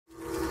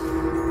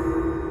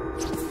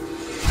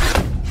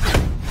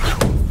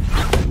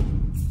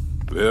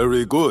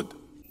Very good.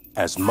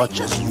 As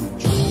much as you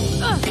choose.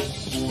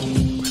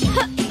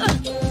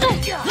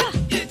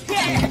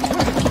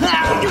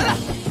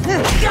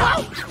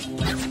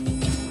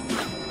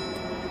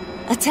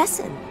 A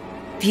Tessin.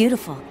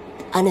 Beautiful,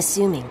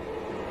 unassuming,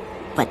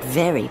 but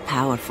very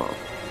powerful.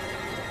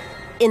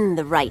 In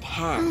the right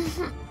hand.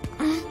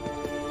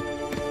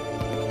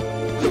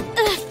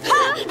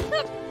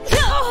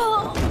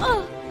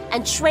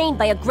 And trained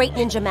by a great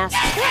ninja master.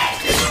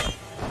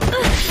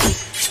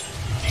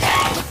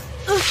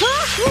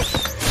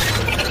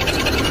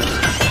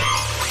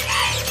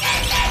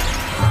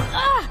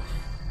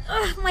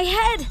 My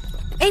head!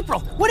 April,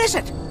 what is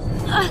it?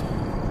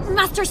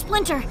 Master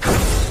Splinter.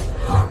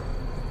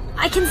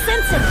 I can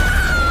sense him.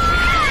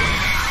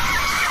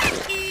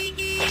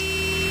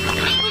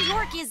 New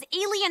York is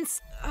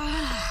aliens.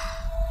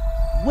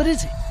 What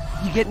is it?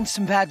 You getting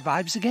some bad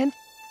vibes again?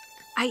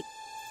 I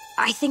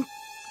think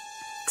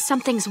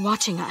something's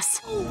watching us.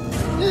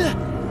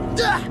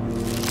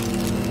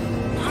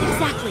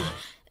 Exactly.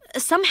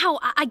 Somehow,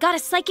 I got a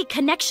psychic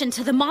connection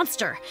to the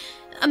monster.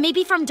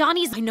 Maybe from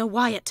Donnie's. I know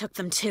why it took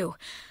them too.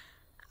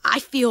 I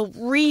feel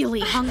really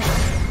hungry.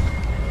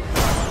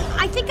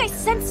 I think I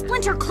sense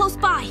Splinter close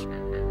by.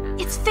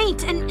 It's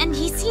faint, and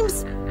he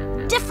seems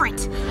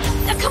different.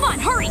 Come on,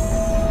 hurry!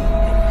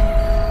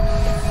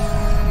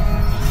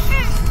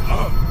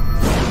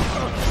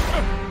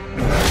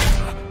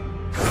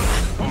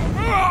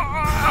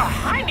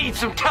 I need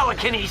some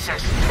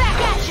telekinesis. Back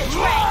at you,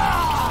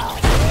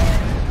 Drake!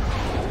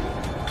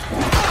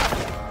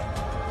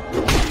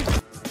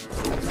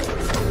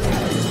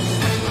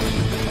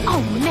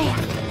 Oh, man.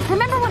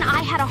 Remember when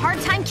I had a hard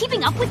time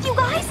keeping up with you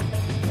guys?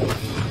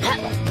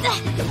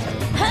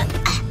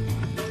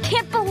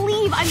 Can't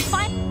believe I'm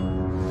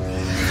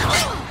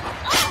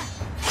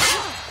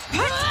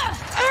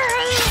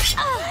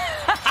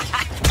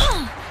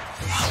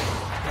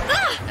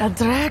A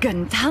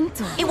dragon,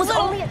 tanto. It was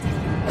only a...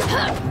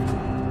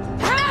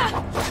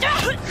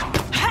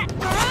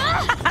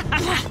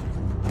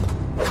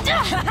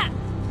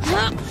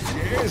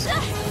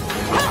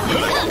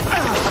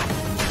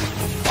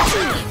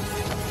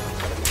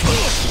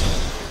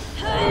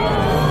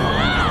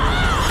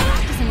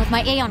 Practicing with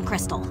my Aeon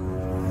crystal.